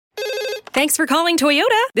Thanks for calling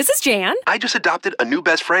Toyota. This is Jan. I just adopted a new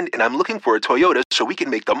best friend, and I'm looking for a Toyota so we can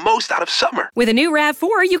make the most out of summer. With a new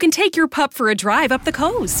RAV4, you can take your pup for a drive up the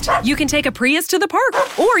coast. You can take a Prius to the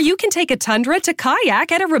park, or you can take a Tundra to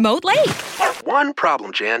kayak at a remote lake. One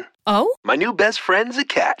problem, Jan. Oh? My new best friend's a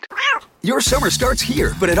cat. Your summer starts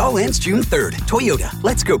here, but it all ends June 3rd. Toyota,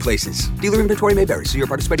 let's go places. Dealer inventory may vary. See your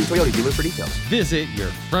participating Toyota dealer for details. Visit your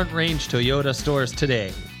Front Range Toyota stores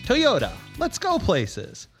today. Toyota, let's go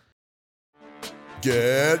places.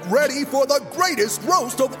 Get ready for the greatest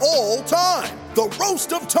roast of all time, the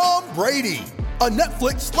Roast of Tom Brady, a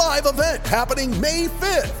Netflix live event happening May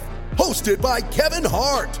 5th. Hosted by Kevin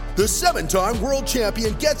Hart, the 7-time world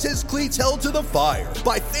champion gets his cleats held to the fire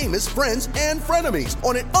by famous friends and frenemies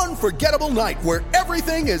on an unforgettable night where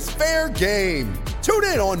everything is fair game. Tune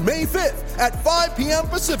in on May 5th at 5 p.m.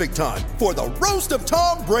 Pacific time for the Roast of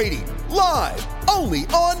Tom Brady, live only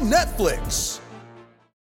on Netflix.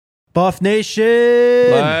 Buff Nation!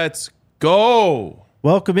 Let's go!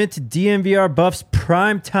 Welcome into DNVR Buffs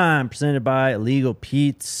Prime Time, presented by Illegal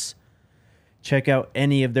Pete's. Check out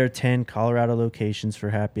any of their 10 Colorado locations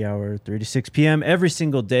for happy hour, 3 to 6 p.m. every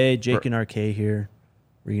single day. Jake and RK here.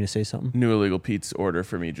 Were you going to say something? New Illegal Pete's order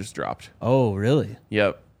for me just dropped. Oh, really?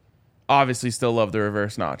 Yep. Obviously still love the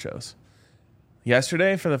reverse nachos.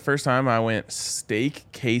 Yesterday, for the first time, I went steak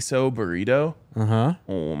queso burrito. Uh-huh.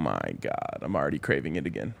 Oh, my God. I'm already craving it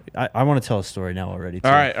again. I want to tell a story now already, too.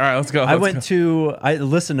 All right, let's go.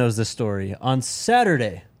 Alyssa knows this story. On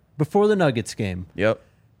Saturday, before the Nuggets game. Yep.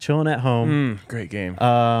 Chilling at home. Great game.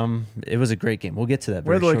 It was a great game. We'll get to that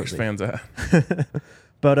Where very are the shortly. Lakers fans at?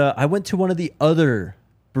 But I went to one of the other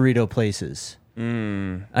burrito places.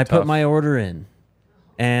 I put my order in.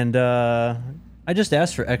 And I just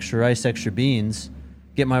asked for extra rice, extra beans.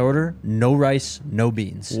 Get my order. No rice, no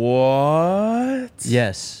beans. What?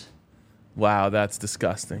 Yes. Wow, that's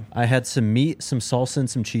disgusting. I had some meat, some salsa, and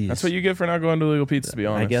some cheese. That's what you get for not going to Illegal Pete's, to be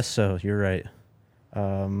honest. I guess so. You're right.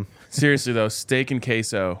 Seriously, though, steak and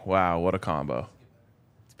queso. Wow, what a combo.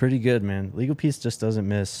 It's pretty good, man. Legal Pete's just doesn't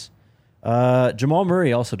miss. Jamal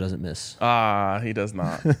Murray also doesn't miss. He does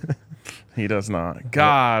not. He does not.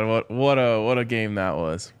 God, what a game that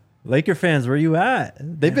was. Laker fans, where you at?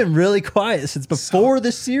 They've been really quiet since before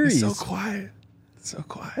the series. So quiet. So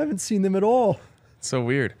quiet. I haven't seen them at all. It's so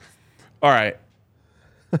weird. All right.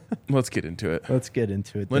 Let's get into it. Let's get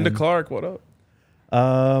into it. Linda then. Clark, what up?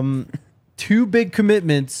 2 big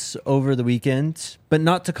commitments over the weekend, but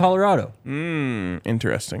not to Colorado.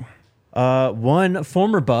 Interesting. One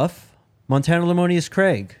former Buff, Montana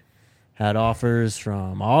Lemonious-Craig, had offers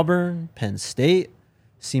from Auburn, Penn State,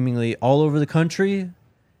 seemingly all over the country.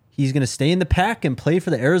 He's going to stay in the pack and play for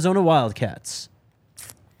the Arizona Wildcats.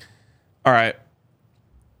 All right.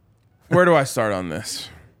 Where do I start on this?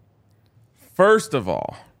 First of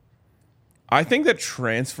all, I think that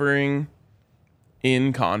transferring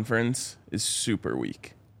in conference is super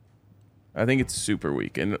weak. I think it's super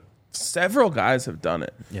weak. And several guys have done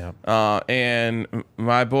it. Yeah. And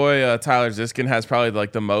my boy Tyler Ziskin has probably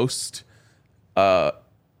like the most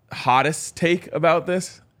hottest take about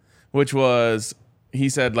this, which was, he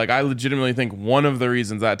said, like, I legitimately think one of the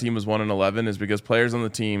reasons that team was 1-11 is because players on the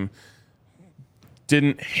team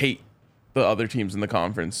didn't hate the other teams in the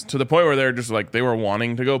conference to the point where they're just like, they were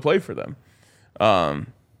wanting to go play for them. I'm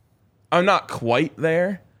not quite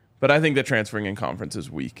there, but I think that transferring in conference is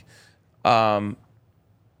weak.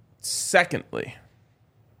 Secondly,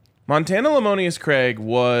 Montana Lemonious-Craig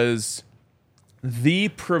was the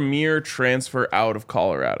premier transfer out of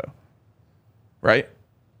Colorado, right?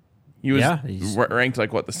 He was ranked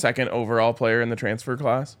like, what, the second overall player in the transfer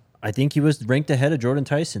class? I think he was ranked ahead of Jordan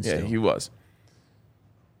Tyson still. Yeah, he was.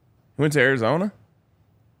 He went to Arizona.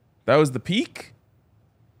 That was the peak.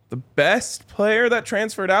 The best player that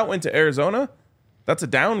transferred out went to Arizona. That's a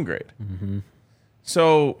downgrade. Mm-hmm.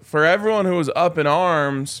 So for everyone who was up in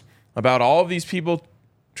arms about all of these people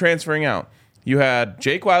transferring out, you had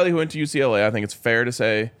Jake Wiley who went to UCLA. I think it's fair to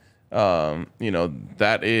say,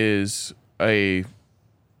 that is a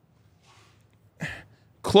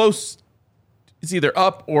close. It's either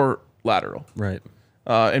up or lateral. Right.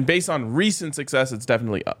 And based on recent success, it's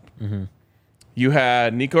definitely up. Mm-hmm. You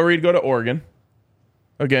had Nico Reed go to Oregon.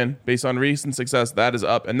 Again, based on recent success, that is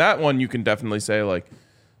up. And that one you can definitely say, like,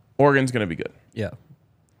 Oregon's going to be good. Yeah.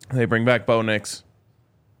 They bring back Bo Nix.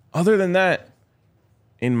 Other than that,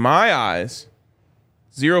 in my eyes,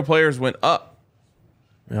 0 players went up.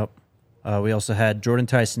 Yep. We also had Jordan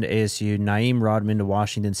Tyson to ASU, Naeem Rodman to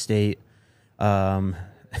Washington State, and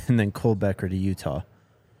then Cole Becker to Utah.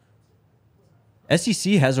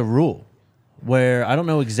 SEC has a rule where I don't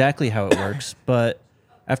know exactly how it works, but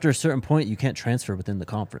after a certain point, you can't transfer within the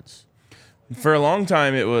conference. For a long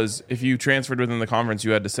time, it was if you transferred within the conference,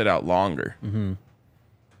 you had to sit out longer. Mm-hmm.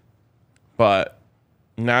 But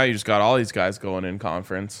now you just got all these guys going in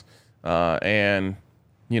conference. And,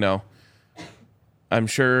 I'm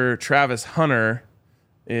sure Travis Hunter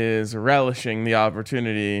is relishing the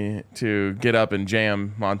opportunity to get up and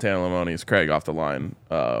jam Montana Lemonious-Craig off the line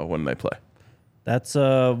when they play. That's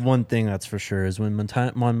one thing that's for sure is when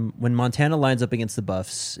Montana lines up against the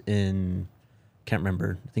Buffs in, can't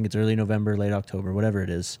remember, I think it's early November, late October, whatever it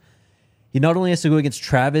is. He not only has to go against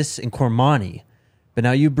Travis and Cormani, but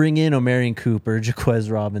now you bring in Omarion Cooper, Jaquez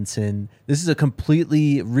Robinson. This is a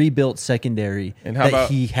completely rebuilt secondary And how about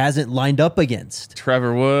he hasn't lined up against.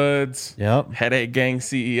 Trevor Woods, Yep. Headache Gang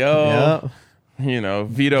CEO, Yep.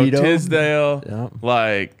 Vito Tisdale. Yep.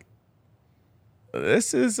 Like,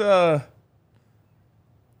 this is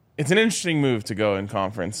it's an interesting move to go in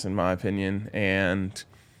conference, in my opinion. And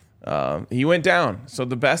he went down. So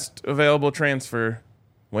the best available transfer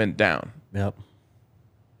went down. Yep.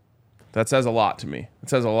 That says a lot to me. It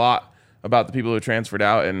says a lot about the people who transferred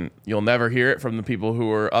out, and you'll never hear it from the people who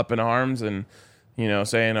were up in arms and,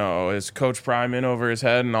 saying, oh, is Coach Prime in over his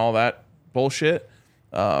head and all that bullshit.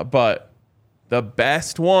 But the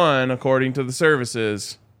best one, according to the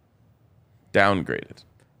services, downgraded.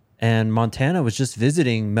 And Montana was just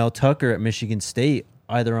visiting Mel Tucker at Michigan State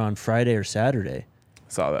either on Friday or Saturday.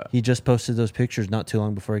 Saw that. He just posted those pictures not too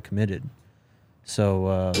long before he committed.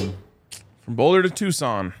 So, From Boulder to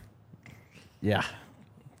Tucson. yeah. Tough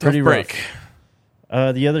Pretty break.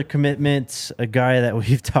 rough. The other commitment, a guy that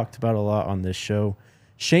we've talked about a lot on this show,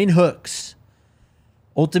 Shane Hooks,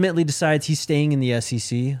 ultimately decides he's staying in the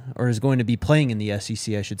SEC, or is going to be playing in the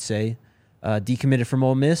SEC, I should say. Decommitted from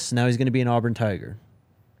Ole Miss. Now he's going to be an Auburn Tiger.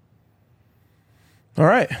 All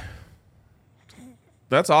right.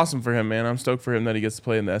 That's awesome for him, man. I'm stoked for him that he gets to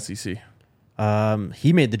play in the SEC.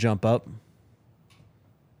 He made the jump up.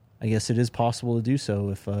 I guess it is possible to do so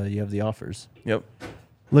if you have the offers. Yep.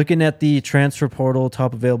 Looking at the transfer portal,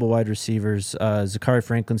 top available wide receivers, Zachary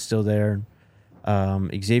Franklin's still there.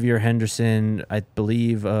 Xavier Henderson, I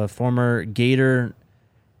believe, former Gator,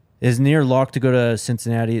 is near lock to go to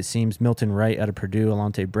Cincinnati, it seems. Milton Wright out of Purdue,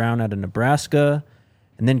 Alante Brown out of Nebraska.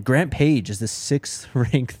 And then Grant Page is the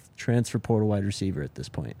 6th-ranked transfer portal wide receiver at this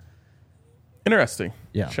point. Interesting.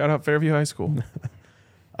 Yeah. Shout out Fairview High School.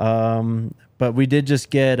 But we did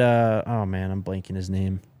just get, oh man, I'm blanking his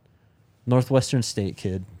name. Northwestern State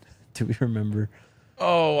kid. Do we remember?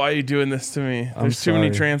 Oh, why are you doing this to me? There's too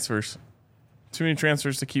many transfers. Too many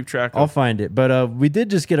transfers to keep track of. I'll find it. But we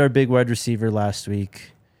did just get our big wide receiver last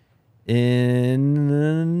week.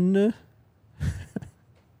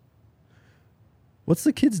 What's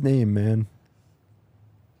the kid's name, man?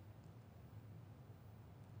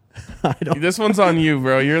 This one's on you,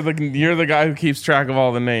 bro. You're the guy who keeps track of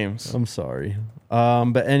all the names. I'm sorry.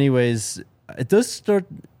 But anyways, it was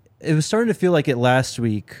starting to feel like it last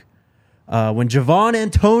week when Javon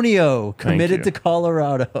Antonio committed to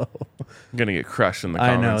Colorado. I'm gonna get crushed in the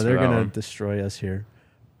I comments. know they're gonna destroy us here.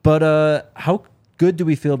 But how good do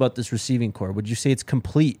we feel about this receiving core? Would you say it's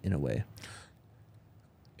complete in a way?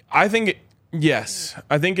 I think yes.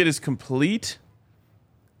 I think it is complete.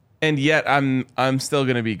 And yet, I'm still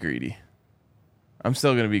going to be greedy. I'm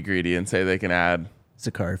still going to be greedy and say they can add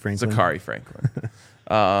Zachary Franklin.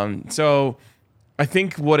 So I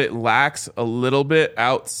think what it lacks a little bit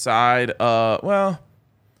outside,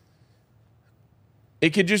 it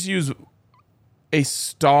could just use a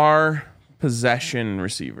star possession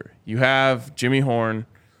receiver. You have Jimmy Horn,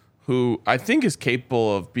 who I think is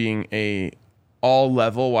capable of being a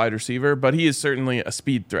all-level wide receiver, but he is certainly a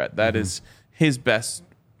speed threat. That is his best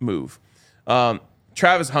move.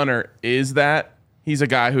 Travis Hunter is that. He's a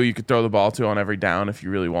guy who you could throw the ball to on every down if you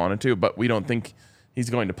really wanted to, but we don't think he's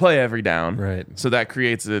going to play every down. Right. So that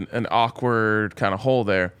creates an awkward kind of hole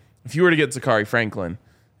there. If you were to get Zachary Franklin,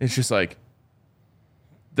 it's just like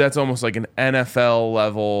that's almost like an NFL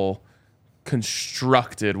level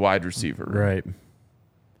constructed wide receiver. Right.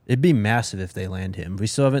 It'd be massive if they land him. We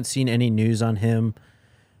still haven't seen any news on him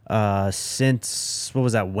since, what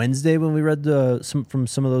was that, Wednesday when we read some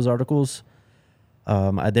of those articles.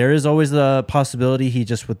 There is always the possibility he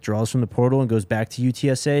just withdraws from the portal and goes back to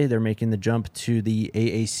UTSA. They're making the jump to the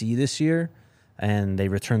AAC this year, and they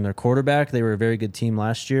return their quarterback. They were a very good team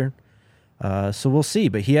last year. So we'll see.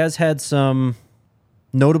 But he has had some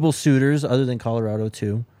notable suitors other than Colorado,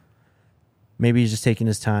 too. Maybe he's just taking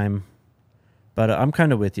his time. But I'm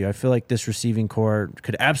kind of with you. I feel like this receiving core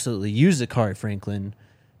could absolutely use Zachary Franklin,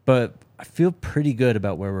 but I feel pretty good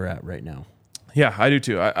about where we're at right now. Yeah, I do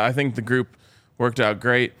too. I think the group worked out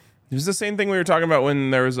great. It was the same thing we were talking about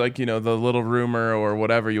when there was like, the little rumor or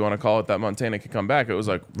whatever you want to call it that Montana could come back. It was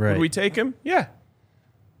like, Right. Would we take him? Yeah.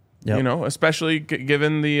 Yep. Especially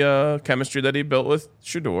given the chemistry that he built with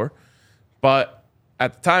Shedeur. But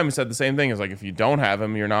at the time, we said the same thing. It's like, if you don't have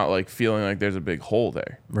him, you're not like feeling like there's a big hole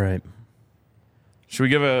there. Right. Should we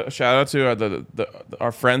give a shout out to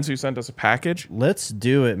our friends who sent us a package? Let's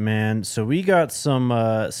do it, man. So we got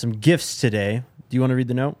some gifts today. Do you want to read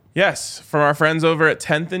the note? Yes, from our friends over at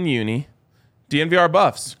 10th and Uni, DNVR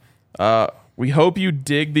Buffs. We hope you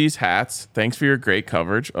dig these hats. Thanks for your great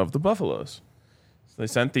coverage of the Buffaloes. So they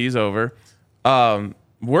sent these over.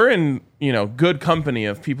 We're in good company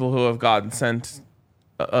of people who have gotten sent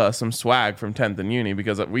some swag from 10th and Uni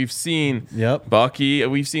because we've seen Bucky,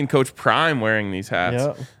 we've seen Coach Prime wearing these hats.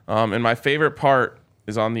 Yep. And my favorite part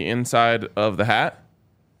is on the inside of the hat.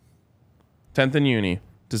 10th and Uni,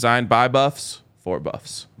 designed by Buffs. For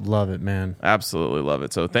Buffs. Love it, man. Absolutely love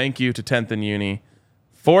it. So thank you to 10th and Uni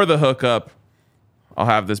for the hookup. I'll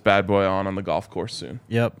have this bad boy on the golf course soon.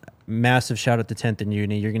 Yep. Massive shout out to 10th and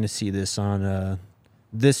Uni. You're going to see this on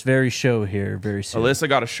this very show here very soon. Alyssa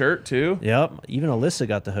got a shirt too. Yep. Even Alyssa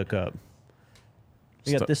got the hookup.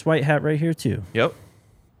 We got this white hat right here too. Yep.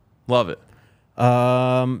 Love it.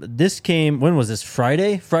 This came, when was this?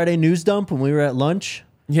 Friday news dump when we were at lunch.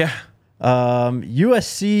 Yeah.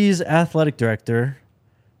 USC's athletic director,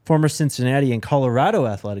 former Cincinnati and Colorado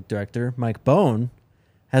athletic director, Mike Bohn,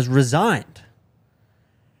 has resigned.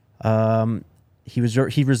 He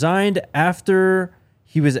resigned after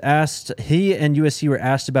he and USC were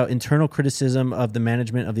asked about internal criticism of the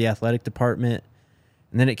management of the athletic department.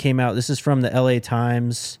 And then it came out, this is from the LA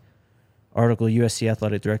Times article, USC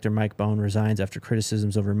athletic director Mike Bohn resigns after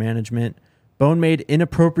criticisms over management. Bohn made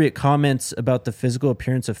inappropriate comments about the physical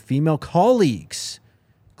appearance of female colleagues,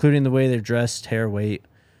 including the way they're dressed, hair, weight.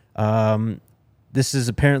 This has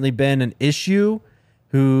apparently been an issue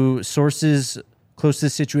who sources close to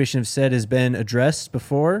the situation have said has been addressed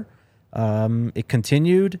before. It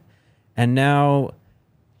continued, and now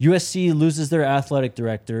USC loses their athletic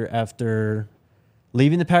director after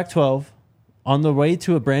leaving the Pac-12 on the way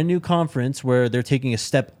to a brand new conference where they're taking a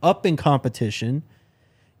step up in competition.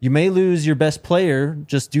 You may lose your best player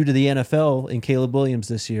just due to the NFL in Caleb Williams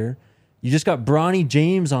this year. You just got Bronny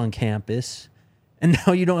James on campus, and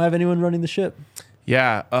now you don't have anyone running the ship.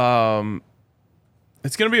 Yeah,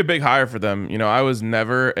 it's going to be a big hire for them. I was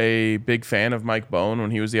never a big fan of Mike Bohn when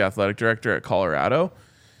he was the athletic director at Colorado,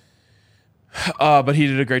 but he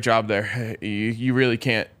did a great job there. You really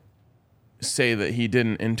can't say that he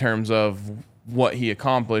didn't in terms of what he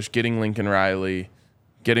accomplished, getting Lincoln Riley,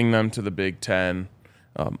 getting them to the Big Ten.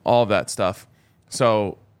 All of that stuff.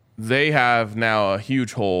 So they have now a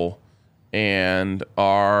huge hole and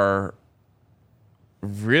are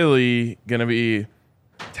really going to be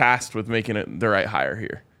tasked with making it the right hire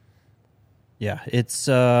here. Yeah, it's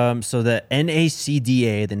so the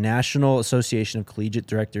NACDA, the National Association of Collegiate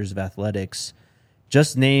Directors of Athletics,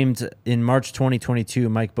 just named in March 2022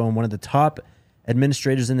 Mike Bohn one of the top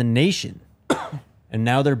administrators in the nation. And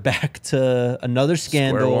now they're back to another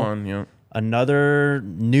scandal. Square one, yeah. Another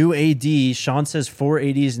new AD. Sean says 4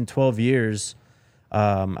 ADs in 12 years.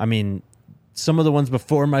 I mean, some of the ones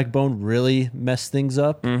before Mike Bohn really messed things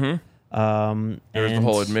up. Mm-hmm. There was the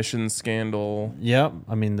whole admissions scandal. Yep.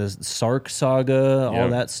 I mean, the Sark saga, all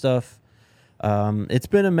that stuff. It's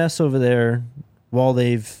been a mess over there while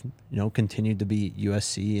they've, continued to be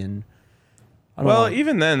USC. And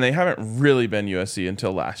even then, they haven't really been USC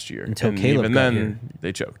until last year. Until Caleb even got then, here.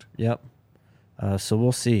 they choked. Yep. So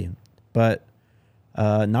we'll see. But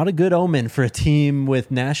not a good omen for a team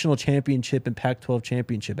with national championship and Pac-12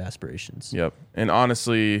 championship aspirations. Yep. And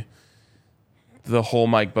honestly, the whole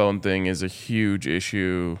Mike Bohn thing is a huge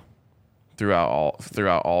issue throughout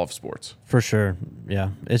all of sports. For sure. Yeah.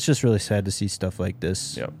 It's just really sad to see stuff like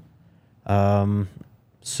this. Yep.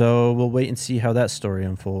 So we'll wait and see how that story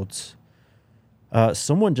unfolds.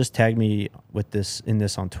 Someone just tagged me with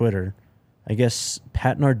this on Twitter. I guess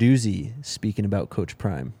Pat Narduzzi speaking about Coach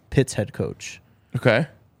Prime, Pitt's head coach. Okay.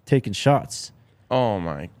 Taking shots. Oh,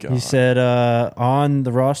 my God. He said on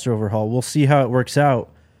the roster overhaul, we'll see how it works out.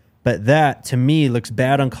 But that, to me, looks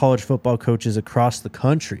bad on college football coaches across the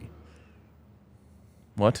country.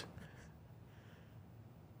 What?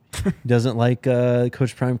 He doesn't like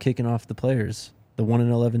Coach Prime kicking off the players, the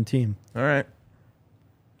 1-11 team. All right.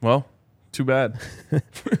 Well, too bad.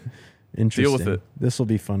 Interesting. Deal with it. This will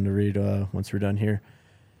be fun to read once we're done here.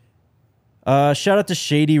 Shout out to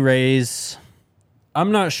Shady Rays.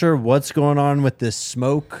 I'm not sure what's going on with this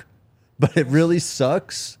smoke, but it really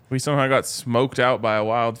sucks. We somehow got smoked out by a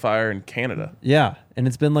wildfire in Canada. Yeah, and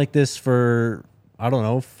it's been like this for, I don't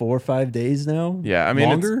know, 4 or 5 days now. Yeah, I mean,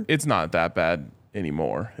 longer. It's not that bad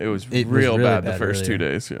anymore. It was real really bad bad the first earlier. 2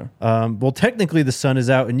 days. Yeah. Well, technically the sun is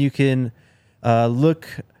out, and you can look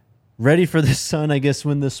ready for the sun, I guess,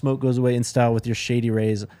 when the smoke goes away in style with your Shady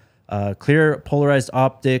Rays. Clear polarized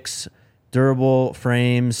optics, durable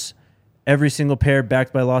frames, every single pair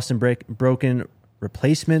backed by lost and broken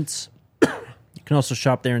replacements. You can also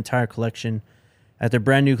shop their entire collection at their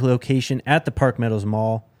brand new location at the Park Meadows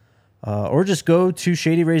Mall, or just go to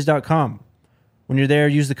shadyrays.com. When you're there,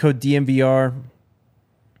 use the code DMVR.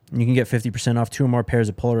 And you can get 50% off 2 or more pairs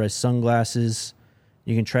of polarized sunglasses.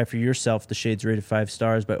 You can try for yourself the shades rated 5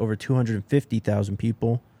 stars by over 250,000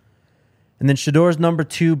 people. And then Shador's number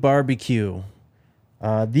 2 barbecue.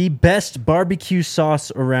 The best barbecue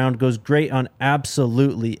sauce around, goes great on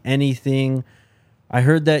absolutely anything. I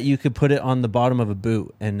heard that you could put it on the bottom of a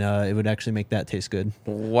boot and it would actually make that taste good.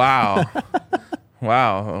 Wow.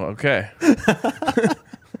 Wow. Okay.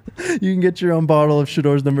 You can get your own bottle of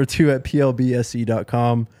Shador's number 2 at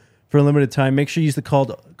plbse.com for a limited time. Make sure you use the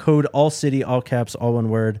code ALLCITY, all caps, all one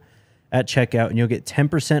word, at checkout, and you'll get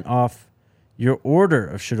 10% off your order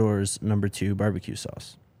of Shador's number 2 barbecue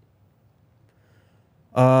sauce.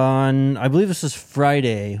 On, I believe this was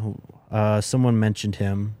Friday, someone mentioned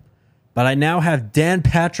him, but I now have Dan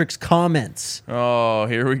Patrick's comments. Oh,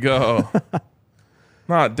 here we go.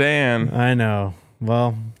 Not Dan. I know.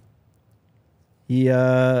 Well, he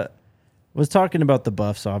was talking about the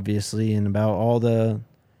Buffs, obviously, and about all the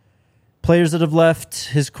players that have left.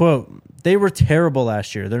 His quote, "They were terrible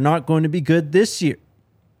last year. They're not going to be good this year.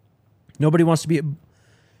 Nobody wants to be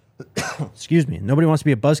excuse me. Nobody wants to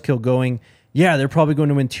be a buzzkill going, yeah, they're probably going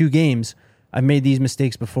to win 2 games. I've made these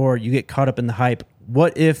mistakes before. You get caught up in the hype.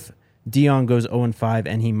 What if Dion goes 0-5,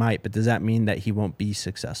 and he might, but does that mean that he won't be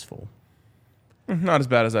successful?" Not as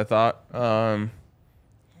bad as I thought.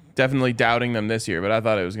 Definitely doubting them this year, but I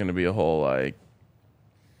thought it was going to be a whole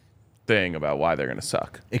thing about why they're going to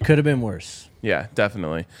suck. It could have been worse. Yeah,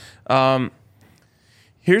 definitely.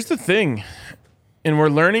 Here's the thing, and we're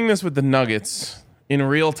learning this with the Nuggets in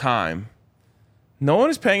real time. No one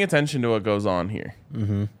is paying attention to what goes on here.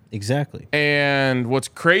 Mm-hmm. Exactly. And what's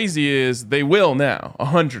crazy is they will now,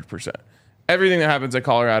 100%. Everything that happens at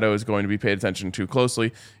Colorado is going to be paid attention to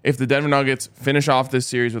closely. If the Denver Nuggets finish off this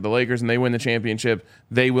series with the Lakers and they win the championship,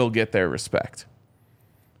 they will get their respect.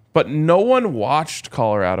 But no one watched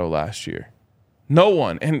Colorado last year. No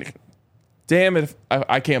one. And damn it,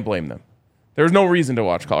 I can't blame them. There was no reason to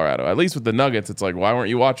watch Colorado. At least with the Nuggets, it's like, why weren't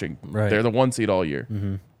you watching? Right. They're the 1 seed all year.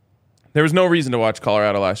 Mm-hmm. There was no reason to watch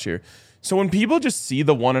Colorado last year. So when people just see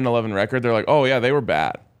the 1-11 record, they're like, oh, yeah, they were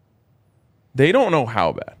bad. They don't know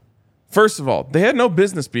how bad. First of all, they had no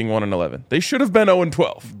business being 1-11. They should have been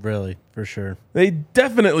 0-12. Really, for sure. They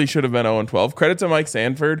definitely should have been 0-12. Credit to Mike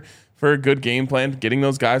Sanford for a good game plan, getting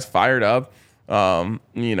those guys fired up.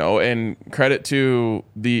 And credit to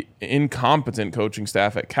the incompetent coaching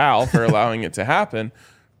staff at Cal for allowing it to happen.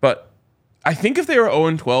 But I think if they were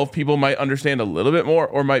 0-12, people might understand a little bit more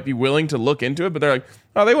or might be willing to look into it. But they're like,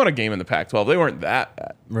 oh, they won a game in the Pac-12. They weren't that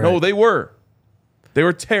bad. Right. No, they were. They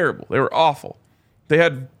were terrible. They were awful. They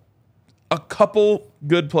had a couple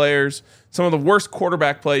good players, some of the worst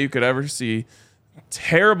quarterback play you could ever see,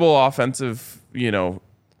 terrible offensive,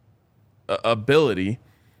 ability,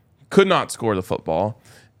 could not score the football.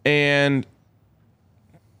 And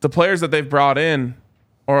the players that they've brought in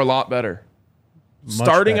are a lot better.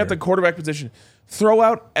 Starting at the quarterback position, throw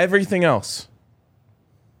out everything else.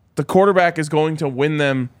 The quarterback is going to win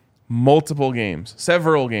them multiple games,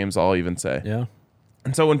 several games, I'll even say. Yeah.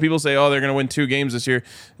 And so when people say, oh, they're going to win 2 games this year,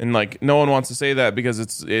 and no one wants to say that because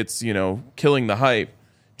it's killing the hype.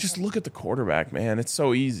 Just look at the quarterback, man. It's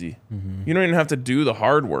so easy. Mm-hmm. You don't even have to do the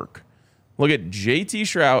hard work. Look at JT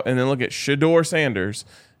Shrout and then look at Shedeur Sanders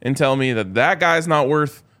and tell me that guy's not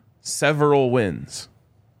worth several wins.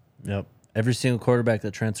 Yep. Every single quarterback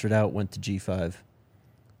that transferred out went to G5.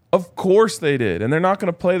 Of course they did. And they're not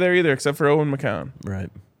going to play there either except for Owen McCown. Right.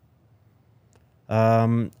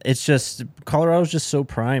 It's just Colorado's just so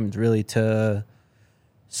primed really to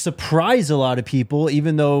surprise a lot of people,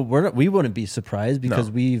 even though we wouldn't be surprised because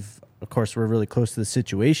of course we're really close to the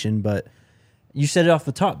situation, but you said it off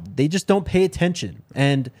the top. They just don't pay attention.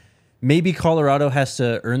 And maybe Colorado has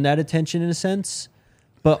to earn that attention in a sense.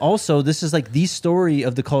 But also this is like the story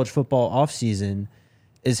of the college football offseason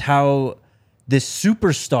is how this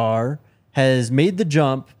superstar has made the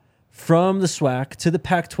jump from the SWAC to the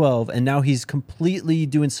Pac-12, and now he's completely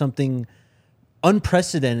doing something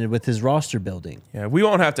unprecedented with his roster building. Yeah, we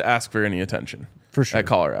won't have to ask for any attention for sure at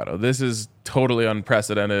Colorado. This is totally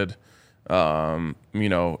unprecedented.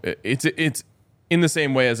 It's in the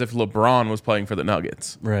same way as if LeBron was playing for the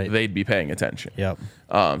Nuggets. Right. They'd be paying attention. Yep.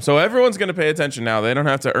 So everyone's going to pay attention now. They don't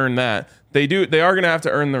have to earn that. They are going to have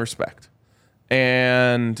to earn the respect.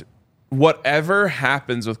 And whatever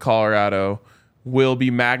happens with Colorado will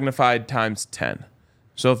be magnified times 10.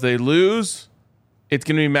 So if they lose, it's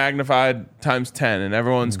going to be magnified times 10, and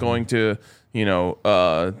everyone's going to,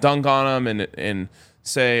 dunk on them and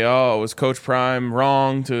say, oh, was Coach Prime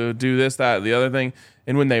wrong to do this, that, the other thing?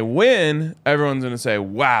 And when they win, everyone's going to say,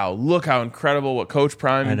 wow, look how incredible what Coach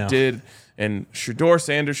Prime did. And Shedeur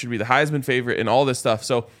Sanders should be the Heisman favorite and all this stuff.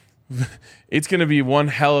 So it's going to be one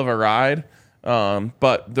hell of a ride.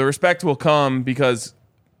 But the respect will come because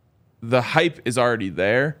the hype is already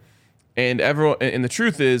there. And the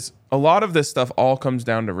truth is, a lot of this stuff all comes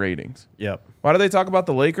down to ratings. Yep. Why do they talk about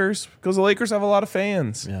the Lakers? Because the Lakers have a lot of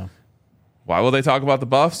fans. Yeah. Why will they talk about the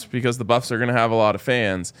Buffs? Because the Buffs are going to have a lot of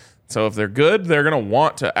fans. So if they're good, they're going to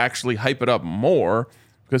want to actually hype it up more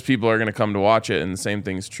because people are going to come to watch it. And the same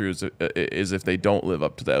thing is true as if they don't live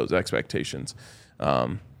up to those expectations.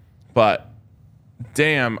 But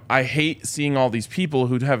damn, I hate seeing all these people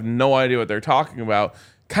who have no idea what they're talking about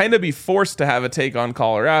kind of be forced to have a take on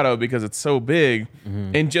Colorado because it's so big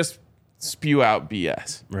and just spew out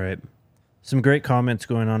BS. Right. Some great comments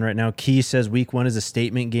going on right now. Key says week 1 is a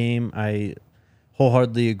statement game. I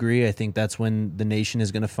wholeheartedly agree. I think that's when the nation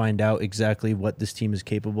is going to find out exactly what this team is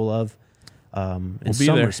capable of in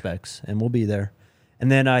some respects, and we'll be there.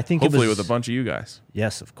 And then I think hopefully it was, with a bunch of you guys.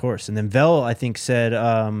 Yes, of course. And then Vel, I think, said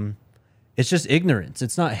it's just ignorance.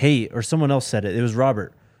 It's not hate, or someone else said it. It was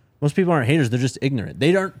Robert. Most people aren't haters. They're just ignorant.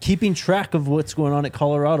 They aren't keeping track of what's going on at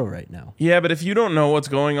Colorado right now. Yeah, but if you don't know what's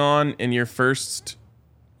going on and your first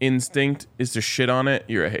instinct is to shit on it,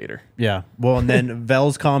 you're a hater. Yeah. Well, and then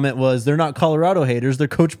Vel's comment was, they're not Colorado haters. They're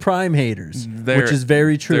Coach Prime haters, which is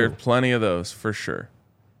very true. There are plenty of those, for sure.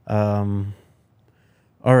 All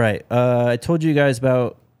right. I told you guys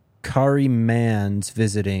about Kari Mans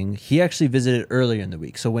visiting. He actually visited earlier in the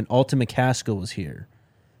week. So when Alta McCaskill was here,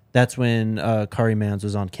 that's when Kari Mans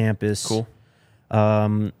was on campus. Cool.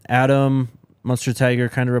 Adam, Munster Tiger,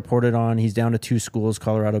 kind of reported on. He's down to 2 schools,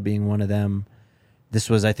 Colorado being one of them. This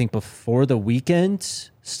was, I think, before the weekend.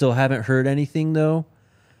 Still haven't heard anything, though.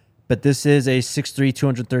 But this is a 6'3",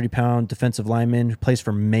 230-pound defensive lineman who plays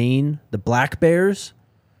for Maine, the Black Bears.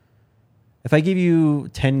 If I give you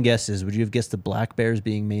 10 guesses, would you have guessed the Black Bears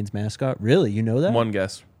being Maine's mascot? Really? You know that? One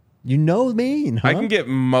guess. You know Maine, huh? I can get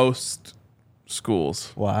most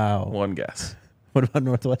schools. Wow. One guess. What about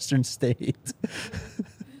Northwestern State?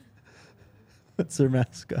 What's their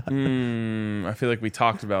mascot? I feel like we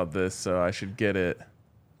talked about this, so I should get it.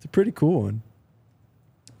 It's a pretty cool one.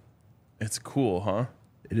 It's cool, huh?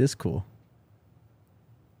 It is cool.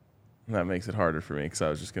 That makes it harder for me because I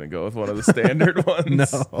was just going to go with one of the standard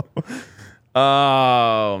ones. No.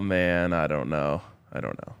 Oh, man. I don't know.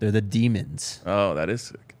 They're the Demons. Oh, that is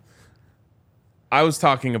sick. I was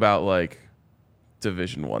talking about, like,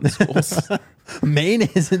 Division I schools. Maine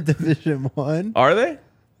isn't Division I. Are they?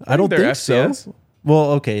 I don't think FCS. so.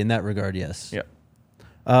 Well, okay, in that regard, yes. Yeah.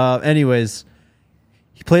 Anyways,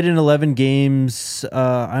 he played in 11 games.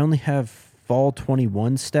 I only have fall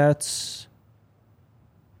 21 stats.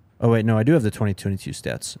 Oh, wait, no, I do have the 2022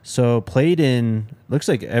 stats. So played in, looks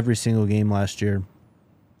like every single game last year.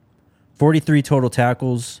 43 total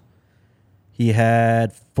tackles. He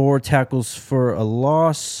had 4 tackles for a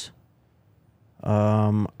loss.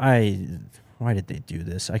 Why did they do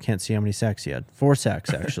this? I can't see how many sacks he had. 4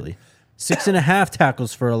 sacks, actually. 6.5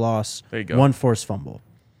 tackles for a loss. There you go. 1 forced fumble.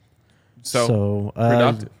 So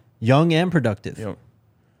productive. Young and productive. Yep.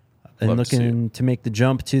 And looking to make the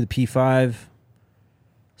jump to the P5.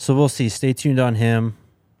 So we'll see. Stay tuned on him.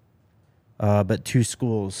 But 2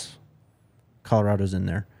 schools. Colorado's in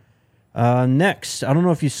there. Next, I don't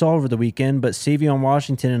know if you saw over the weekend, but Savion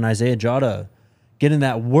Washington and Isaiah Jota getting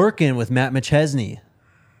that work in with Matt McChesney.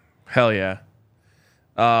 Hell yeah.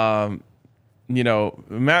 Matt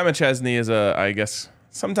McChesney is I guess,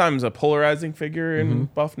 sometimes a polarizing figure in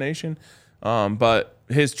Buff Nation. But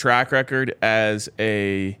his track record as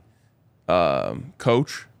a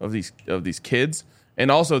coach of these kids, and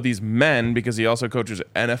also these men, because he also coaches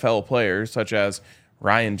NFL players such as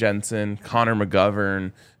Ryan Jensen, Connor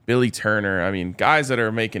McGovern, Billy Turner. I mean, guys that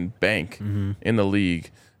are making bank in the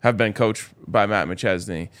league have been coached by Matt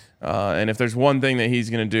McChesney. And if there's one thing that he's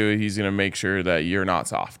going to do, he's going to make sure that you're not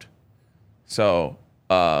soft. So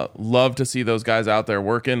love to see those guys out there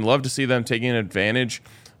working. Love to see them taking advantage,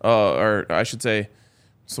 or I should say,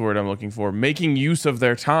 what's the word I'm looking for? Making use of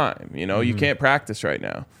their time. You can't practice right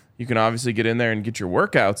now. You can obviously get in there and get your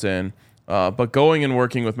workouts in, but going and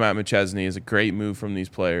working with Matt McChesney is a great move from these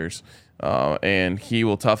players. and he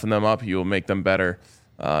will toughen them up. He will make them better,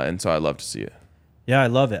 and so I love to see it. Yeah, I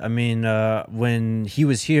love it. I mean, when he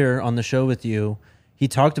was here on the show with you, he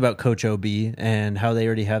talked about Coach OB and how they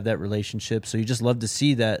already have that relationship. So you just love to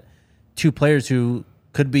see that two players who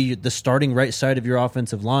could be the starting right side of your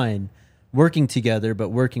offensive line working together, but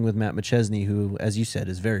working with Matt McChesney, who, as you said,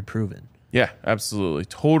 is very proven. Yeah, absolutely.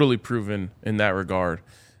 Totally proven in that regard.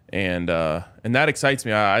 And that excites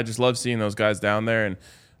me. I just love seeing those guys down there, and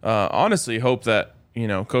honestly hope that,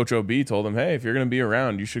 Coach OB told him, hey, if you're going to be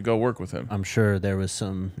around, you should go work with him. I'm sure there was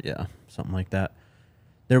something like that.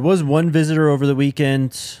 There was one visitor over the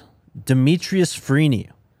weekend, Demetrius Freeney.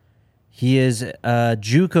 He is a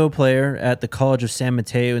JUCO player at the College of San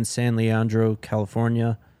Mateo in San Leandro,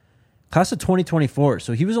 California. Class of 2024,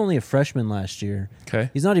 so he was only a freshman last year. Okay.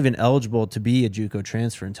 He's not even eligible to be a JUCO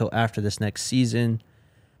transfer until after this next season.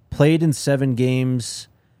 Played in 7 games,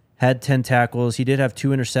 had 10 tackles. He did have 2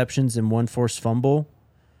 interceptions and 1 forced fumble.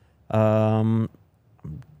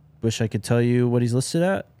 Wish I could tell you what he's listed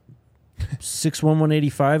at. 6'1",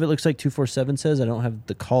 185. It looks like 247 says. I don't have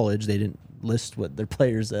the college. They didn't list what their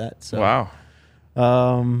player's at. So. Wow.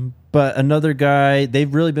 But another guy,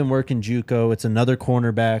 they've really been working JUCO. It's another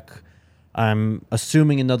cornerback. I'm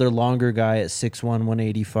assuming another longer guy at 6'1",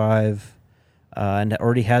 185. And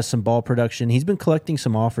already has some ball production. He's been collecting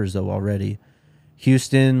some offers, though, already.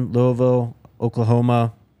 Houston, Louisville,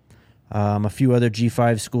 Oklahoma, a few other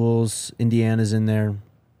G5 schools. Indiana's in there.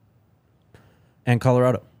 And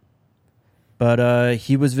Colorado. But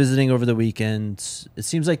he was visiting over the weekend. It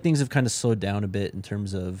seems like things have kind of slowed down a bit in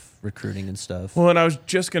terms of recruiting and stuff. Well, and I was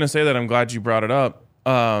just going to say that I'm glad you brought it up.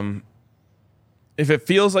 If it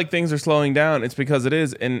feels like things are slowing down, it's because it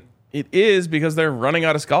is. And it is because they're running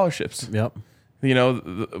out of scholarships. Yep.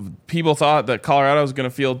 People thought that Colorado was going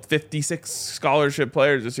to field 56 scholarship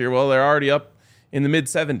players this year. Well, they're already up in the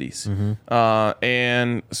mid-70s. Mm-hmm.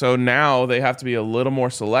 And so now they have to be a little more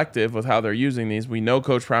selective with how they're using these. We know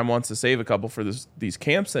Coach Prime wants to save a couple for these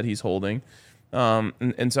camps that he's holding.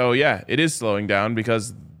 And so, yeah, it is slowing down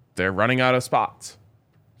because they're running out of spots.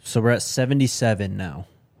 So we're at 77 now.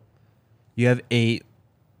 You have 8.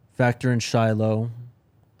 Factor in Shiloh.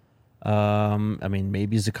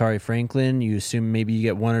 Maybe Zachary Franklin. You assume maybe you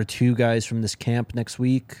get 1 or 2 guys from this camp next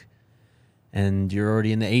week, and you're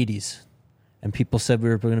already in the 80s. And people said we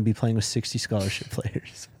were going to be playing with 60 scholarship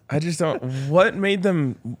players. I just don't.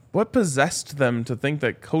 What possessed them to think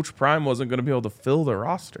that Coach Prime wasn't going to be able to fill the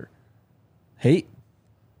roster? Hate.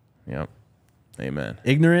 Yep. Amen.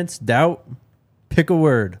 Ignorance, doubt. Pick a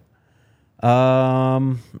word.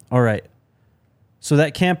 All right. So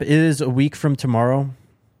that camp is a week from tomorrow.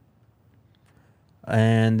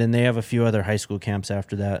 And then they have a few other high school camps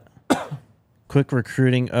after that. Quick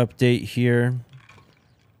recruiting update here.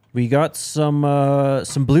 We got some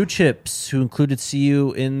blue chips who included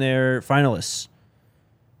CU in their finalists.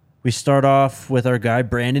 We start off with our guy,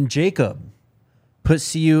 Brandon Jacob. Put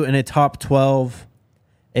CU in a top 12.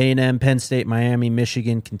 A&M, Penn State, Miami,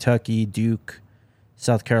 Michigan, Kentucky, Duke,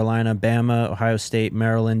 South Carolina, Bama, Ohio State,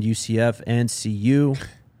 Maryland, UCF, and CU.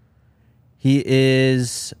 He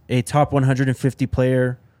is a top 150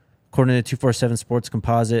 player, according to 247 Sports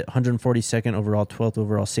Composite, 142nd overall, 12th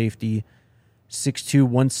overall safety, 6'2",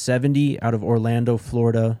 170 out of Orlando,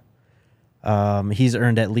 Florida. He's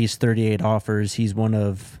earned at least 38 offers. He's one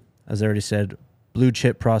of, as I already said, blue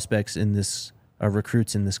chip prospects in this,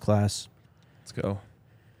 recruits in this class. Let's go.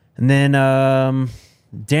 And then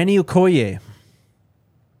Danny Okoye.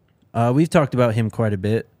 We've talked about him quite a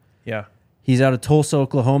bit. Yeah. He's out of Tulsa,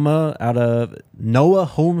 Oklahoma, out of Noah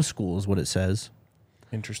Homeschool is what it says.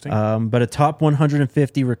 Interesting. But a top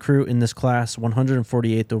 150 recruit in this class,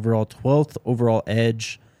 148th overall, 12th overall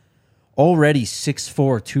edge, already 6'4",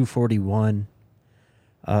 241.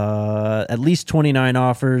 At least 29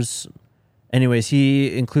 offers. Anyways,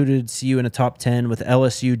 he included CU in a top 10 with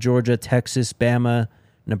LSU, Georgia, Texas, Bama,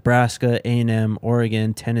 Nebraska, A&M,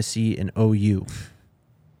 Oregon, Tennessee, and OU.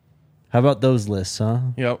 How about those lists, huh?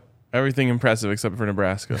 Yep. Everything impressive except for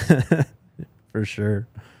Nebraska. For sure.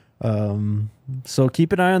 So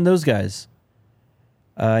keep an eye on those guys.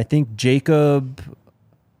 I think Jacob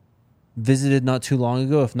visited not too long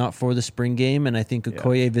ago, if not for the spring game, and I think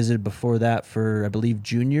Okoye visited before that for, I believe,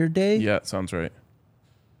 Junior Day. Yeah, sounds right.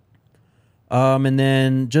 And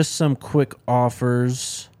then just some quick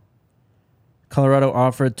offers. Colorado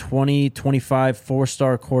offered 2025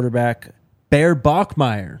 4-star quarterback Bear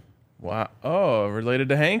Bachmeier. Wow. Oh, related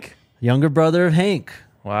to Hank? Younger brother of Hank.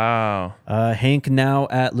 Wow. Hank now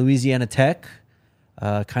at Louisiana Tech.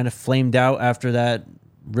 Kind of flamed out after that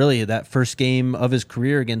first game of his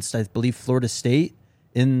career against, I believe, Florida State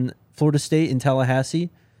in Tallahassee.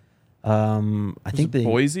 I think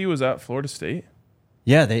Boise was at Florida State.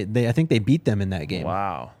 Yeah, they I think they beat them in that game.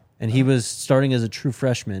 Wow. And he was starting as a true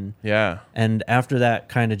freshman. Yeah. And after that,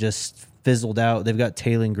 kind of just fizzled out. They've got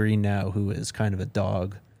Taylon Green now, who is kind of a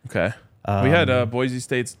dog. Okay. We had Boise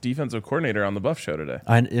State's defensive coordinator on the Buff Show today.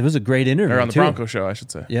 It was a great interview. Or on the Bronco Show, I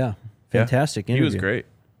should say. Yeah. Fantastic interview. He was great.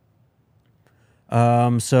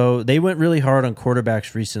 So they went really hard on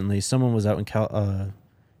quarterbacks recently. Someone was out in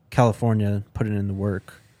California putting in the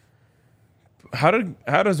work. How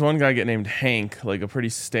does one guy get named Hank, like a pretty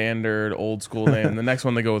standard old school name? The next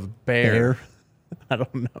one they go with Bear. I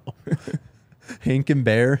don't know. Hank and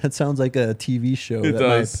Bear. That sounds like a TV show that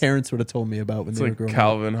my parents would have told me about when they were growing up.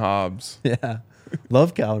 Calvin Hobbes. Yeah.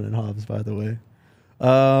 Love Calvin and Hobbes, by the way.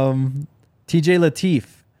 TJ Lateef,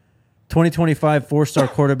 2025 four-star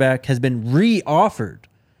quarterback, has been re-offered.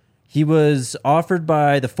 He was offered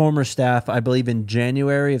by the former staff, I believe, in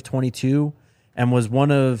January of 22, and was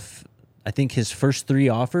one of, I think, his first 3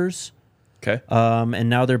 offers. Okay. And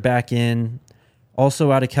now they're back in.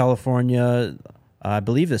 Also out of California, I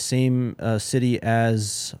believe the same city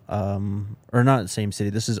as, or not the same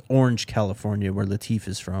city. This is Orange, California, where Lateef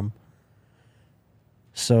is from.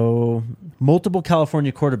 So multiple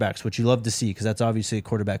California quarterbacks, which you love to see because that's obviously a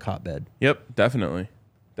quarterback hotbed. Yep, definitely.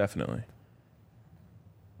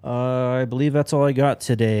 I believe that's all I got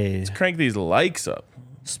today. Let's crank these likes up.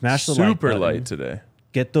 Smash the like super button. light today.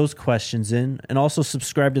 Get those questions in, and also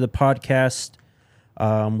subscribe to the podcast.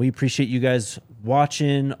 We appreciate you guys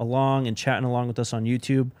watching along and chatting along with us on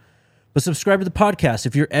YouTube. But subscribe to the podcast.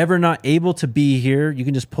 If you're ever not able to be here, you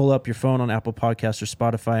can just pull up your phone on Apple Podcasts or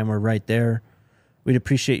Spotify, and we're right there. We'd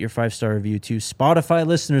appreciate your 5-star review, too. Spotify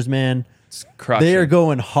listeners, man, they are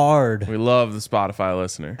going hard. We love the Spotify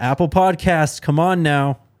listener. Apple Podcasts, come on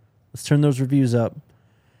now. Let's turn those reviews up.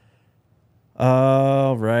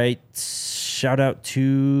 All right. Shout out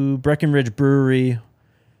to Breckenridge Brewery.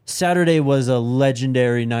 Saturday was a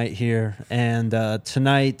legendary night here, and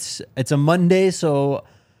tonight, it's a Monday, so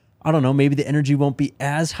I don't know, maybe the energy won't be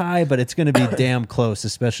as high, but it's going to be damn close,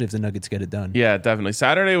 especially if the Nuggets get it done. Yeah, definitely.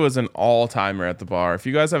 Saturday was an all-timer at the bar. If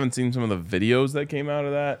you guys haven't seen some of the videos that came out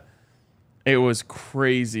of that, it was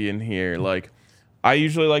crazy in here. Like, I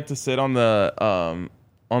usually like to sit on the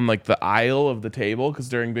the aisle of the table because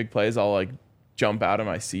during big plays I'll like jump out of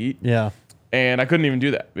my seat. Yeah. And I couldn't even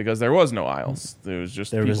do that because there was no aisles. There was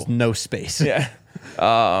just people. Was no space. Yeah.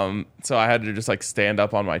 So I had to just like stand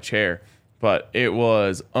up on my chair. But it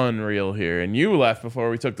was unreal here. And you left before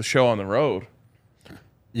we took the show on the road.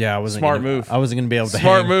 Yeah, I wasn't going to be able to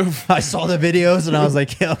Smart hang. move. I saw the videos and I was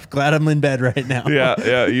like, yeah, glad I'm in bed right now.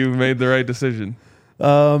 Yeah, you made the right decision.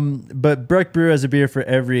 But Breck Brew has a beer for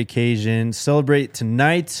every occasion. Celebrate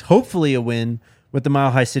tonight, hopefully a win, with the Mile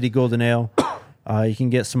High City Golden Ale. You can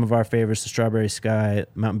get some of our favorites, the Strawberry Sky,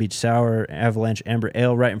 Mountain Beach Sour, Avalanche Amber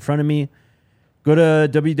Ale right in front of me. Go to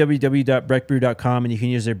www.breckbrew.com and you can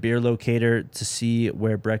use their beer locator to see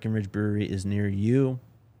where Breckenridge Brewery is near you.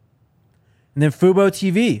 And then Fubo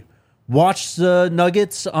TV. Watch the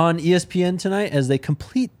Nuggets on ESPN tonight as they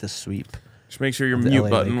complete the sweep. Just make sure your mute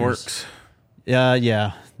button works.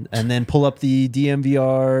 Yeah. And then pull up the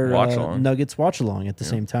DMVR Nuggets watch along at the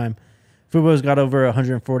same time. Fubo's got over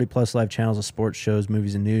 140 plus live channels of sports shows,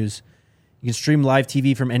 movies, and news. You can stream live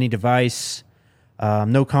TV from any device.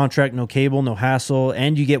 No contract, no cable, no hassle.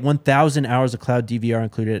 And you get 1,000 hours of cloud DVR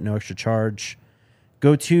included at no extra charge.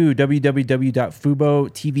 Go to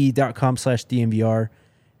www.fubotv.com/DMVR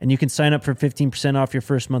and you can sign up for 15% off your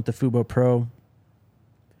first month of Fubo Pro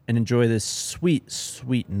and enjoy this sweet,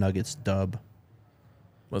 sweet Nuggets dub.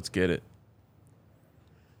 Let's get it.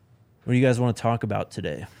 What do you guys want to talk about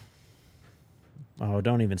today? Oh,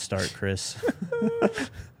 don't even start, Chris.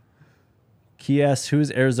 Key asks,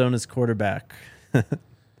 who's Arizona's quarterback?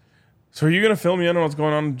 So are you going to fill me in on what's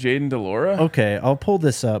going on with Jaden DeLora? Okay, I'll pull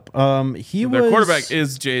this up. Their quarterback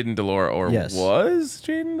is Jaden DeLora, or yes. was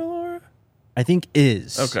Jaden DeLora? I think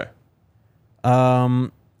is. Okay.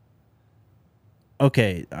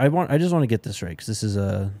 Okay, I just want to get this right because this is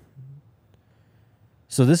a...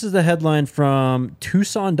 So this is the headline from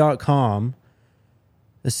Tucson.com.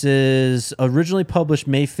 This is originally published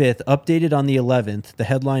May 5th, updated on the 11th. The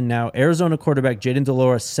headline now, Arizona quarterback Jaden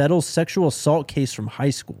DeLora settles sexual assault case from high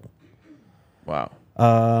school. Wow.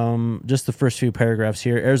 Just the first few paragraphs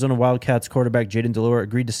here. Arizona Wildcats quarterback Jaden DeLora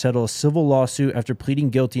agreed to settle a civil lawsuit after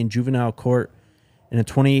pleading guilty in juvenile court in a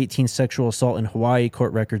 2018 sexual assault in Hawaii,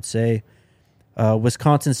 court records say.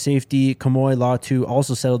 Wisconsin safety Kamoy Latu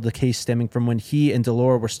also settled the case stemming from when he and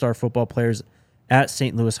DeLora were star football players at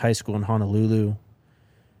St. Louis High School in Honolulu.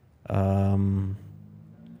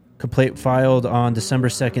 Complaint filed on December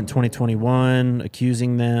 2nd, 2021,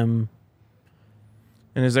 accusing them.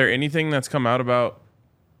 And is there anything that's come out about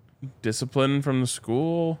discipline from the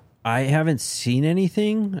school? I haven't seen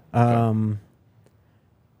anything. Okay.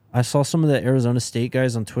 I saw some of the Arizona State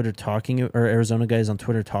guys on Twitter Arizona guys on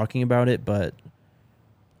Twitter talking about it, but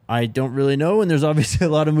I don't really know. And there's obviously a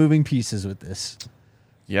lot of moving pieces with this.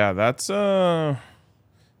 Yeah, that's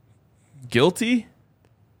guilty.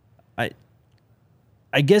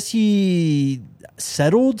 I guess he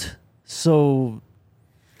settled. So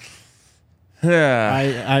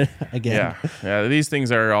yeah, again. Yeah. These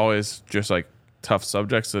things are always just like tough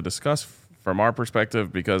subjects to discuss from our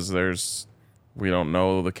perspective because we don't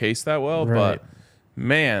know the case that well. Right. But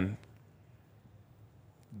man,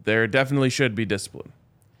 there definitely should be discipline.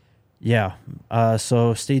 Yeah.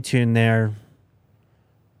 So stay tuned there.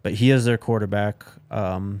 But he is their quarterback.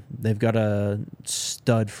 They've got a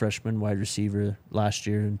stud freshman wide receiver last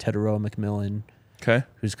year in Teteroa McMillan. Okay.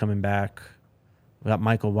 Who's coming back. We got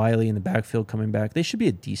Michael Wiley in the backfield coming back. They should be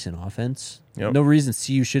a decent offense. Yep. No reason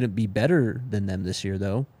CU shouldn't be better than them this year,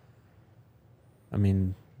 though. I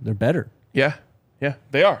mean, they're better. Yeah,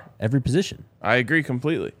 they are. Every position. I agree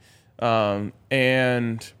completely.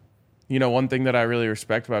 And, one thing that I really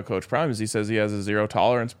respect about Coach Prime is he says he has a zero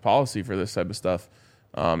tolerance policy for this type of stuff.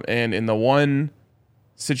 And in the one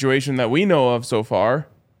situation that we know of so far,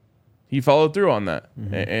 he followed through on that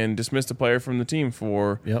and dismissed a player from the team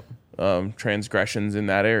for transgressions in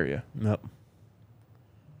that area. Yep.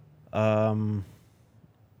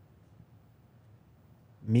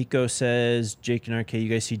 Miko says, Jake and RK, you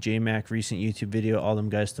guys see J-Mac recent YouTube video, all them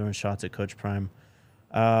guys throwing shots at Coach Prime.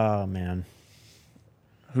 Oh, man.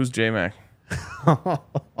 Who's J-Mac?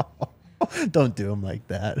 Don't do him like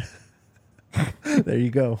that. There you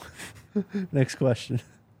go. Next question.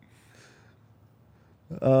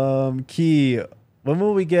 Key, when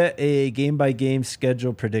will we get a game-by-game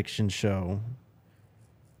schedule prediction show?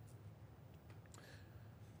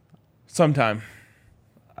 Sometime.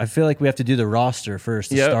 I feel like we have to do the roster first,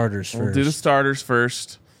 the starters first. We'll do the starters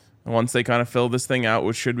first. Once they kind of fill this thing out,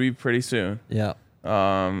 which should be pretty soon. Yeah.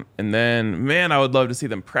 And then, man, I would love to see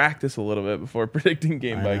them practice a little bit before predicting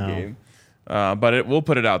game by game. But we'll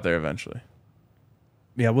put it out there eventually.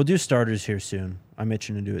 Yeah, we'll do starters here soon. I'm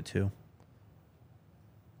itching to do it too.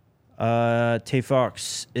 Tay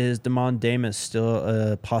Fox, is Damon Damas still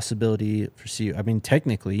a possibility for CU? I mean,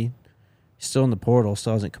 technically, he's still in the portal,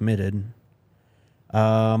 still hasn't committed.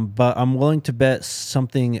 But I'm willing to bet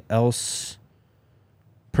something else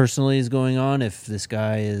personally is going on. If this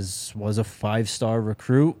guy was a 5-star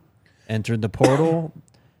recruit, entered the portal,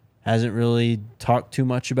 hasn't really talked too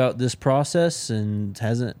much about this process, and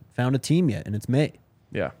hasn't found a team yet, and it's May.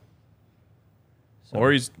 Yeah. So.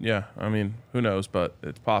 Or I mean, who knows, but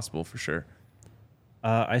it's possible for sure.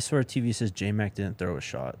 I swear TV says J-Mac didn't throw a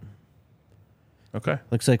shot. Okay.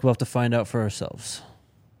 Looks like we'll have to find out for ourselves.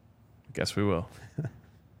 Guess we will.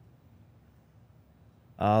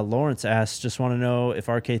 Lawrence asks, just want to know if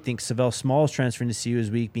RK thinks Savell Small is transferring to CU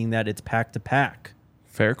this week, being that it's pack to pack.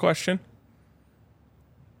 Fair question.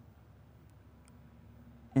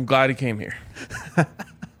 I'm glad he came here.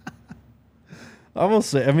 I will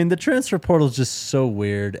say, I mean, the transfer portal is just so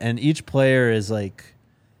weird, and each player is like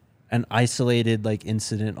an isolated like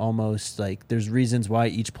incident almost. Like, there's reasons why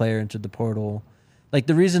each player entered the portal. Like,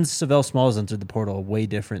 the reasons Savell Smalls entered the portal are way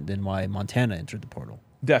different than why Montana entered the portal.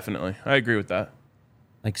 Definitely. I agree with that.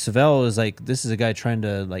 Like, Savell is like, this is a guy trying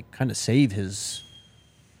to like kind of save his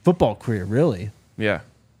football career, really. Yeah.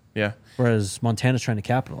 Yeah. Whereas Montana's trying to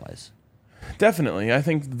capitalize. Definitely. I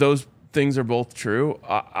think those things are both true.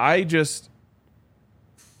 I just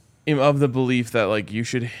am of the belief that like you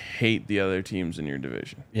should hate the other teams in your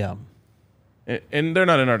division. Yeah. And they're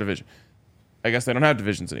not in our division. I guess they don't have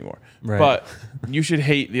divisions anymore. Right. But you should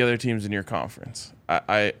hate the other teams in your conference.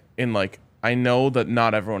 I know that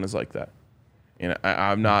not everyone is like that. And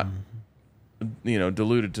I'm not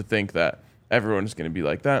deluded to think that everyone is going to be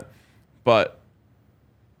like that. But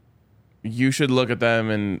you should look at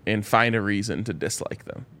them and find a reason to dislike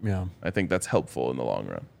them. Yeah. I think that's helpful in the long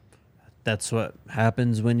run. That's what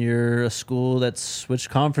happens when you're a school that's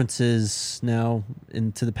switched conferences now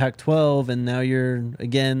into the Pac-12, and now you're,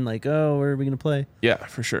 again, like, oh, where are we going to play? Yeah,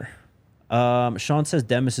 for sure. Sean says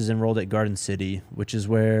Demis is enrolled at Garden City, which is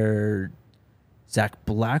where Zach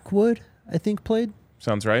Blackwood, I think, played.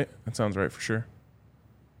 Sounds right. That sounds right for sure.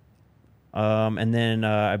 And then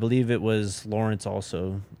I believe it was Lawrence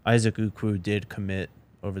also. Isaac Ukwu did commit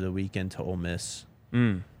over the weekend to Ole Miss.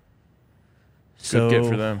 So, good get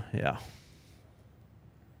for them. Yeah.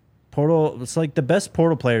 Portal, it's like the best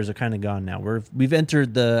portal players are kind of gone now. We've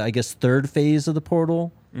entered the, I guess, third phase of the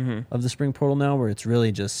portal, of the spring portal now, where it's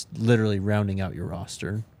really just literally rounding out your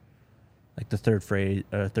roster. like the third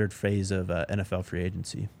phase of NFL free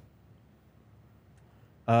agency.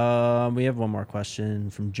 We have one more question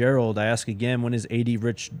from Gerald. I ask again, when is AD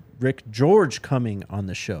Rick George coming on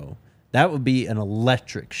the show? That would be an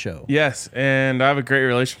electric show. Yes, and I have a great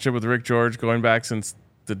relationship with Rick George going back since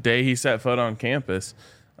the day he set foot on campus.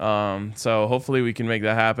 So hopefully we can make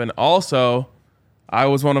that happen. Also, I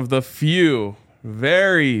was one of the few,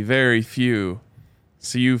 very, very few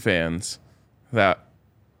CU fans that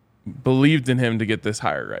believed in him to get this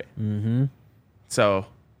hire right. Mm-hmm. So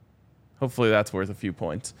hopefully that's worth a few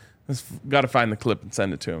points. Just got to find the clip and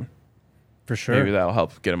send it to him. For sure. Maybe that'll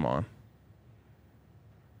help get him on.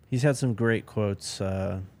 He's had some great quotes,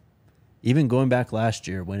 even going back last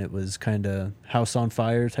year when it was kind of house on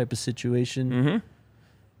fire type of situation.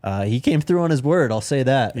 Mm-hmm. He came through on his word, I'll say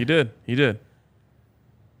that. He did.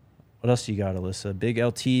 What else you got, Alyssa? Big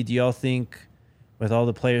LT, do y'all think with all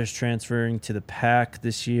the players transferring to the Pac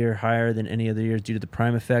this year higher than any other years due to the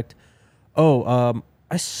prime effect?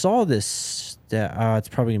 I saw this. It's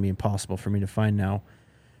probably going to be impossible for me to find now.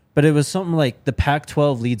 But it was something like the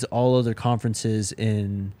Pac-12 leads all other conferences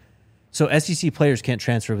in. So SEC players can't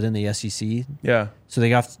transfer within the SEC. Yeah. So they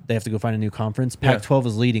have to go find a new conference. Pac-12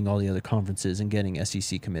 is leading all the other conferences and getting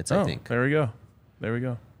SEC commits, I think. There we go.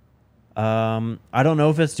 I don't know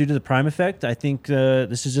if it's due to the prime effect. I think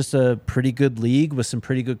this is just a pretty good league with some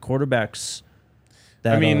pretty good quarterbacks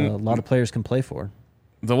that a lot of players can play for.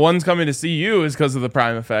 The ones coming to see you is because of the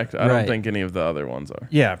prime effect. I don't think any of the other ones are.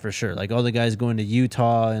 Yeah, for sure. Like all the guys going to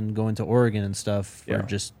Utah and going to Oregon and stuff are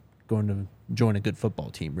just going to join a good football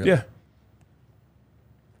team, really. Yeah.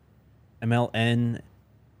 MLN,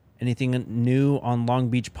 anything new on Long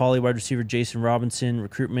Beach Poly wide receiver Jason Robinson?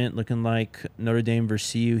 Recruitment looking like Notre Dame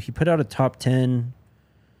versus CU. He put out a top 10.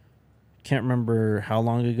 Can't remember how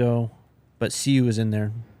long ago, but CU was in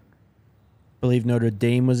there. Believe Notre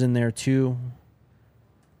Dame was in there too.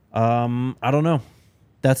 I don't know.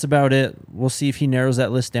 That's about it. We'll see if he narrows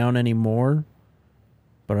that list down anymore.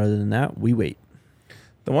 But other than that, we wait.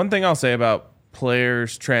 The one thing I'll say about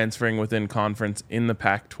players transferring within conference in the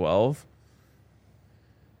Pac-12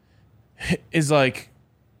 is like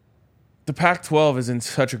the Pac-12 is in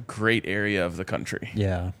such a great area of the country.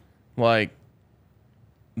 Yeah. Like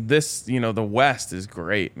this, the West is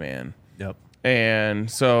great, man. Yep.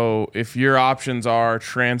 And so if your options are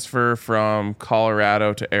transfer from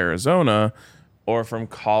Colorado to Arizona or from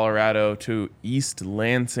Colorado to East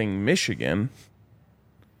Lansing, Michigan,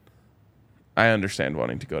 I understand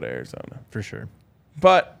wanting to go to Arizona. For sure.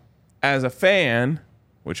 But as a fan,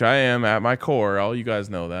 which I am at my core, all you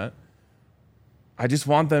guys know that, I just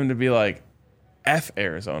want them to be like, F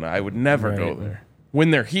Arizona. I would never go there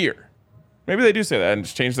when they're here. Maybe they do say that and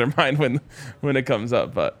just change their mind when it comes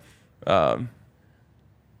up. But I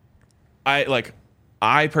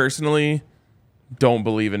personally don't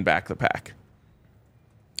believe in back the pack.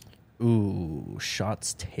 Ooh,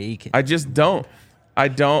 shots taken. I just don't. I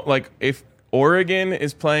don't like if Oregon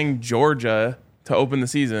is playing Georgia to open the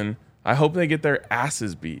season, I hope they get their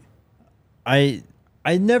asses beat.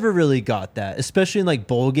 I never really got that, especially in like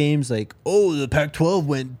bowl games. Like, oh, the Pac-12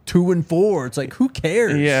 went 2-4. It's like, who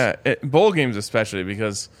cares? Yeah, bowl games especially,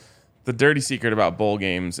 because the dirty secret about bowl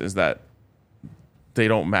games is that they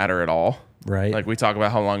don't matter at all. Right. Like we talk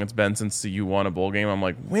about how long it's been since you won a bowl game. I'm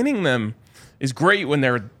like, winning them is great when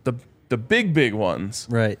they're the big ones.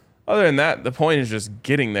 Right. Other than that, the point is just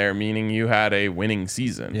getting there, meaning you had a winning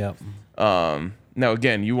season. Yeah. Now,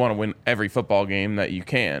 again, you want to win every football game that you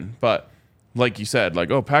can, but like you said,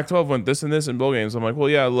 like, oh, Pac-12 went this and this in bowl games. I'm like, well,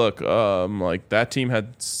 yeah, look, like that team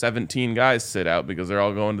had 17 guys sit out because they're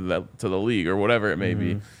all going to the league or whatever it may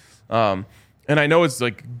be. And I know it's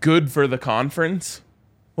like good for the conference,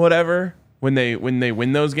 whatever, when they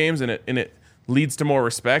win those games and it leads to more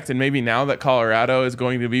respect. And maybe now that Colorado is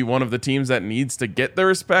going to be one of the teams that needs to get the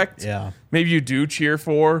respect, maybe you do cheer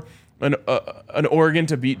for an Oregon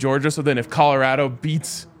to beat Georgia. So then if Colorado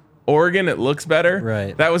beats Oregon, it looks better.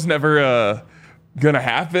 Right. That was never going to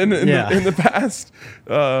happen in the past.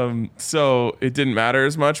 So it didn't matter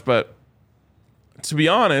as much. But to be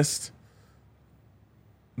honest,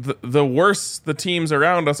 the worse the teams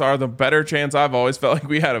around us are, the better chance I've always felt like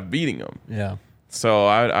we had of beating them. Yeah. So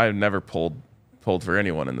I've never pulled for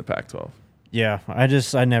anyone in the Pac-12. Yeah,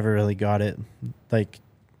 I never really got it. Like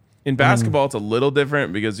in basketball, it's a little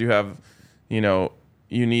different because you have,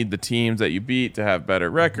 you need the teams that you beat to have better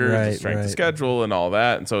records, strength of schedule, and all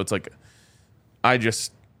that. And so it's like, I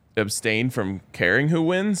just abstain from caring who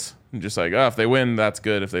wins. I'm just like, oh, if they win, that's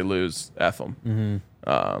good. If they lose, F them.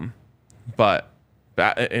 But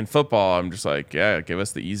in football, I'm just like, yeah, give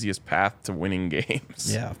us the easiest path to winning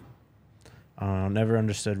games. Yeah. Never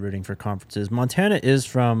understood rooting for conferences. Montana is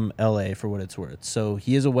from LA for what it's worth. So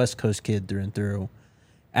he is a West Coast kid through and through.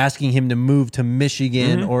 Asking him to move to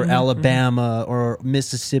Michigan or Alabama or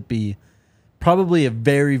Mississippi, probably a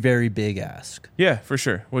very, very big ask. Yeah, for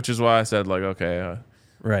sure. Which is why I said, like, okay,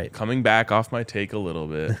 right. Coming back off my take a little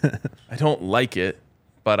bit. I don't like it,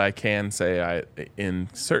 but I can say in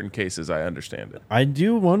certain cases, I understand it. I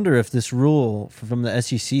do wonder if this rule from the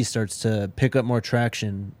SEC starts to pick up more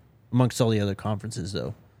traction amongst all the other conferences,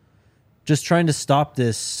 though. Just trying to stop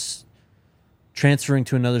this transferring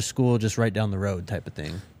to another school just right down the road type of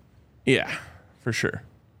thing. Yeah, for sure.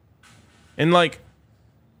 And, like,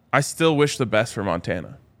 I still wish the best for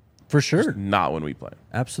Montana. For sure. Just not when we play.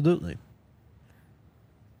 Absolutely.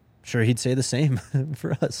 Sure, he'd say the same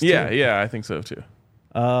for us. Yeah, I think so, too.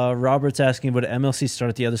 Robert's asking, would MLC start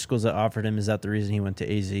at the other schools that offered him? Is that the reason he went to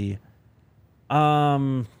AZ?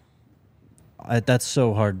 That's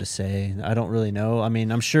so hard to say. I don't really know. I mean,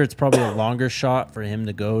 I'm sure it's probably a longer shot for him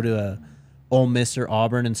to go to a Ole Miss or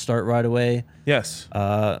Auburn and start right away. Yes.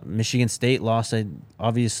 Michigan State lost,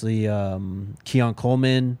 obviously, Keon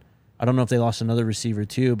Coleman. I don't know if they lost another receiver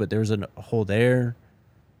too, but there was a hole there.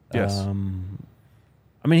 Yes. I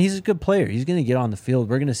mean, he's a good player. He's going to get on the field.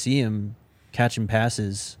 We're going to see him catching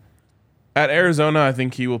passes. At Arizona, I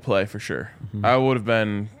think he will play for sure. Mm-hmm. I would have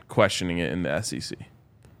been questioning it in the SEC.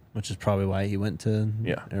 Which is probably why he went to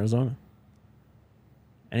Arizona.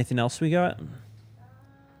 Anything else we got?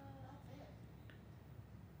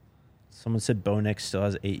 Someone said Bo Nix still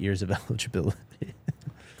has 8 years of eligibility.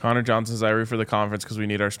 Connor Johnson says, I root for the conference because we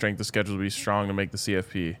need our strength of schedule to be strong to make the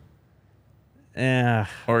CFP. Yeah.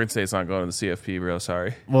 Oregon State's not going to the CFP, bro.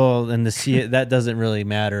 Sorry. Well, and that doesn't really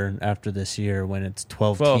matter after this year when it's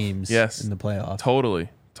 12 teams in the playoff. Totally.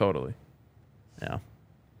 Yeah.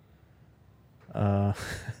 All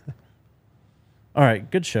right,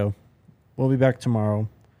 good show. We'll be back tomorrow.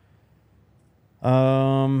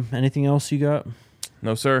 Anything else you got?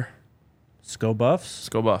 No, sir. Let's go Buffs. Let's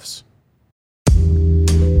go Buffs.